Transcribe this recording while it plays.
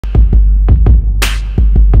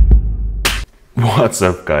What's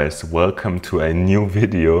up guys, welcome to a new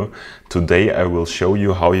video. Today I will show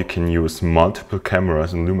you how you can use multiple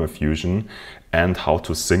cameras in LumaFusion and how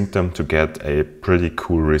to sync them to get a pretty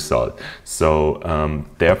cool result. So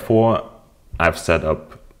therefore I've set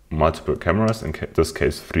up multiple cameras, in this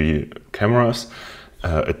case 3 cameras.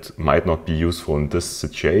 It might not be useful in this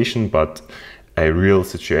situation, but a real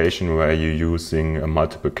situation where you're using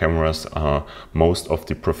multiple cameras are most of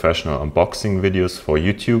the professional unboxing videos for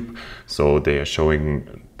YouTube. So they are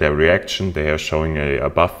showing their reaction, they are showing a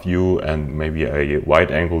above view and maybe a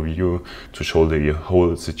wide angle view to show the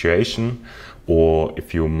whole situation. Or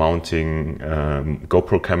if you're mounting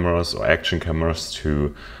GoPro cameras or action cameras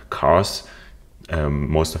to cars,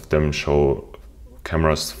 most of them show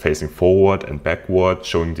cameras facing forward and backward,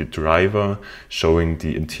 showing the driver, showing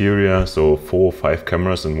the interior, so 4 or 5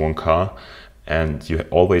 cameras in one car, and you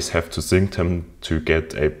always have to sync them to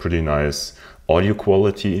get a pretty nice audio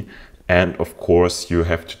quality. And of course you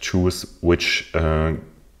have to choose which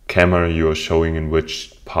camera you are showing in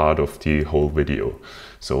which part of the whole video.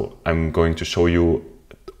 So I'm going to show you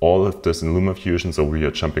all of this in LumaFusion, so we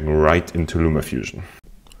are jumping right into LumaFusion.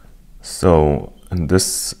 So in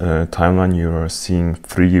this timeline you are seeing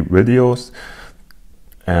 3 videos,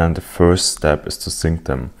 and the first step is to sync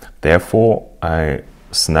them. Therefore I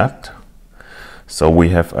snapped, so we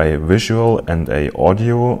have a visual and a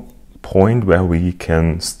audio point where we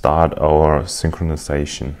can start our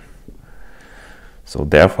synchronization. So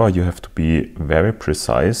therefore you have to be very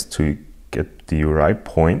precise to get the right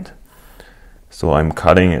point. So I'm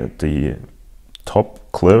cutting at the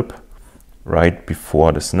top clip right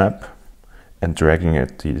before the snap and dragging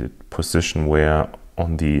at the position where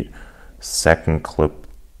on the second clip,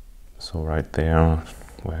 so right there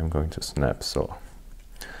where I'm going to snap. So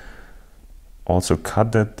also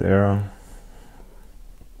cut that there,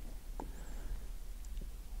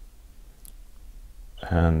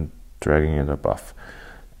 and dragging it above.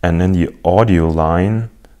 And in the audio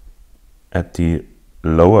line at the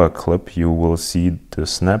lower clip you will see the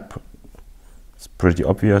snap. It's pretty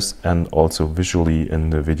obvious, and also visually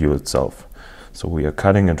in the video itself. So we are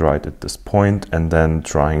cutting it right at this point and then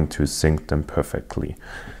trying to sync them perfectly.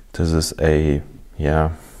 This is a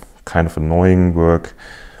kind of annoying work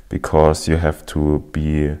because you have to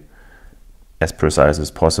be as precise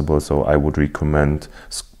as possible. So I would recommend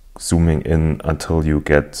zooming in until you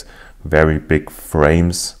get very big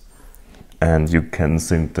frames and you can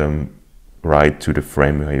sync them right to the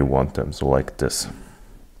frame where you want them, so like this.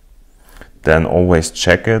 Then always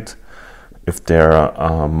check it if there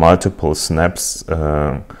are multiple snaps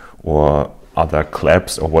or other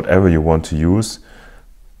claps or whatever you want to use.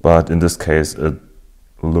 But in this case it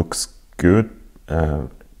looks good,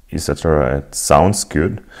 etc. It sounds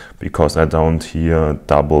good because I don't hear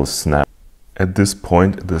double snap. At this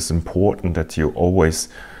point it is important that you always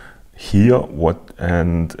hear what,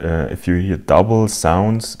 and if you hear double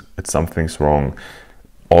sounds, something's wrong.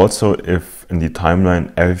 Also, if in the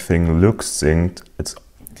timeline everything looks synced, it's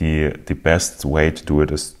the best way to do it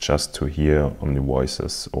is just to hear on the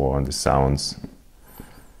voices or on the sounds.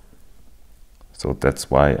 So that's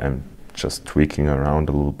why I'm just tweaking around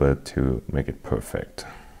a little bit to make it perfect.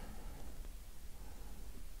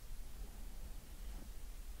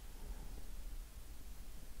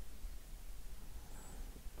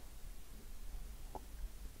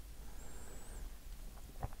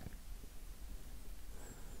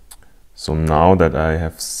 So now that I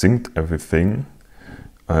have synced everything,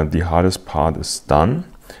 the hardest part is done.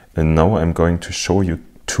 And now I'm going to show you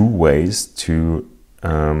 2 ways to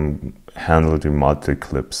handle the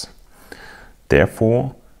multi-clips.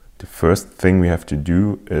 Therefore, the first thing we have to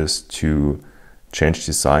do is to change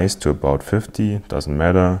the size to about 50, doesn't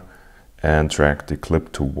matter, and drag the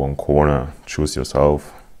clip to one corner. Choose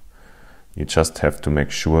yourself. You just have to make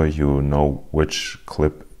sure you know which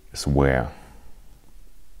clip is where.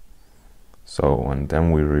 So, and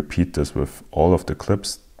then we repeat this with all of the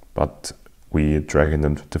clips, but we dragging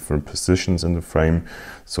them to different positions in the frame,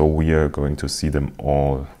 so we are going to see them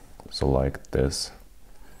all, so like this.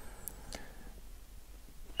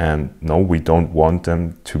 And no, we don't want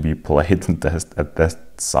them to be played at that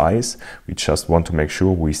size, we just want to make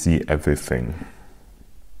sure we see everything.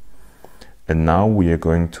 And now we are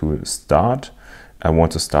going to start. I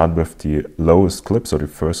want to start with the lowest clip, so the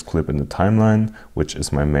first clip in the timeline, which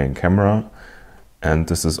is my main camera. And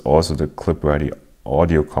this is also the clip where the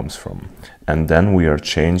audio comes from. And then we are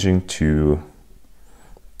changing to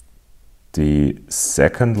the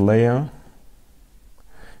second layer,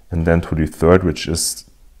 and then to the third, which is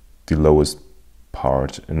the lowest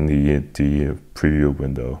part in the preview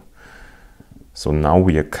window. So now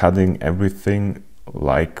we are cutting everything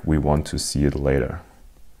like we want to see it later.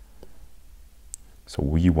 So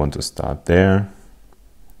we want to start there.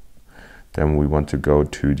 Then we want to go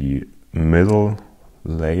to the middle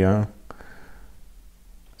layer.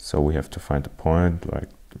 So we have to find a point like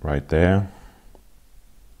right there.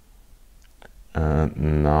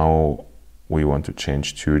 And now we want to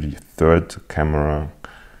change to the third camera.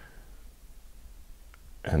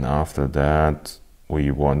 And after that,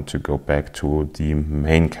 we want to go back to the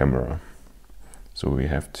main camera. So we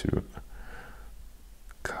have to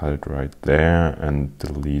cut it right there and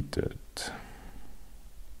delete it.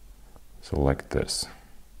 So like this.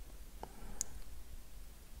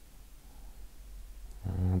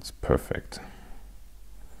 That's perfect.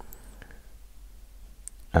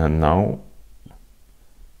 And now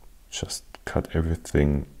just cut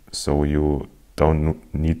everything so you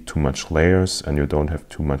don't need too much layers and you don't have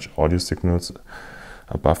too much audio signals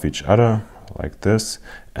above each other, like this.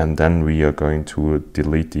 And then we are going to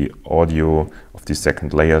delete the audio of the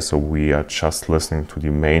second layer, so we are just listening to the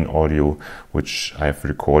main audio, which I have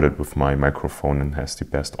recorded with my microphone and has the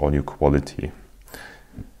best audio quality.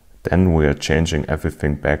 Then we are changing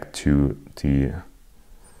everything back to the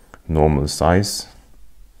normal size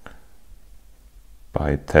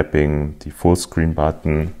by tapping the full screen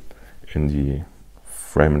button in the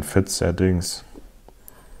frame and fit settings.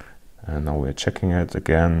 And now we're checking it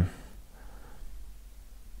again.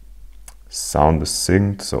 Sound is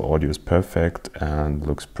synced, so audio is perfect and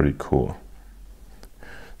looks pretty cool.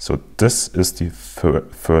 So this is the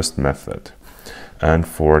first method. And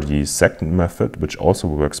for the second method, which also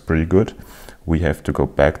works pretty good, we have to go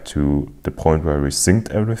back to the point where we synced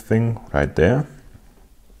everything right there.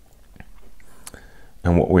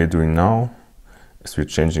 And what we're doing now is we're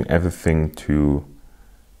changing everything to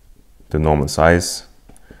the normal size.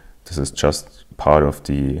 This is just part of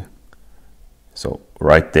the, so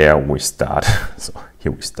right there we start. So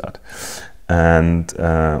here we start. And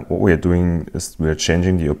what we are doing is we are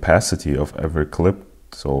changing the opacity of every clip.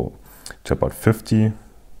 So to about 50,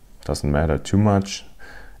 doesn't matter too much,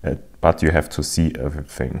 but you have to see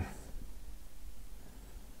everything.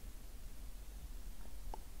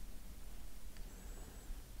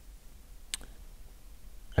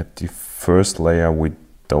 At the first layer we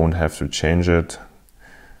don't have to change it.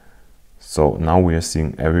 So now we are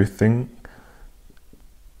seeing everything.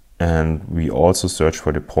 And we also search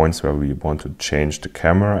for the points where we want to change the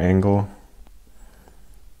camera angle.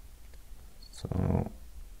 So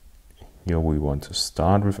here we want to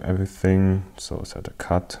start with everything. So set a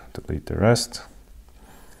cut, delete the rest.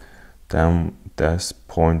 Then this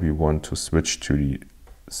point we want to switch to the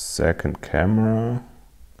second camera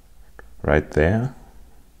right there.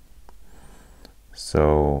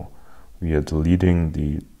 So we are deleting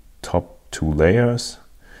the top two layers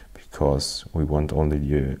because we want only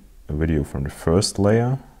the video from the first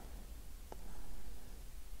layer.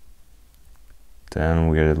 Then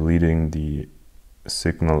we are deleting the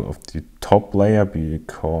signal of the top layer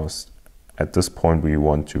because at this point we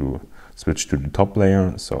want to switch to the top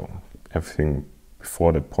layer. So everything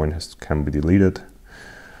before that point can be deleted.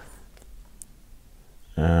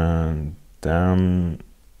 And then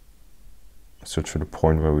search for the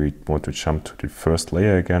point where we want to jump to the first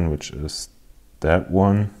layer again, which is that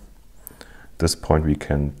one. At this point we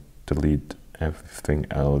can delete everything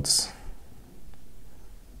else.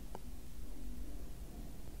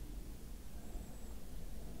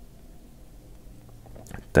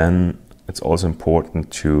 Then it's also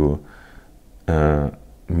important to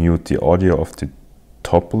mute the audio of the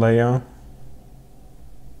top layer,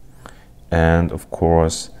 and of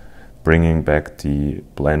course bringing back the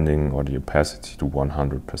blending or the opacity to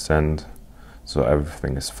 100%, so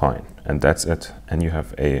everything is fine. And that's it. And you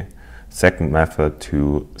have a second method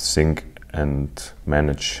to sync and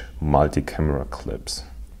manage multi-camera clips.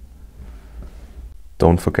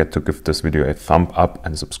 Don't forget to give this video a thumb up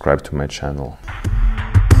and subscribe to my channel.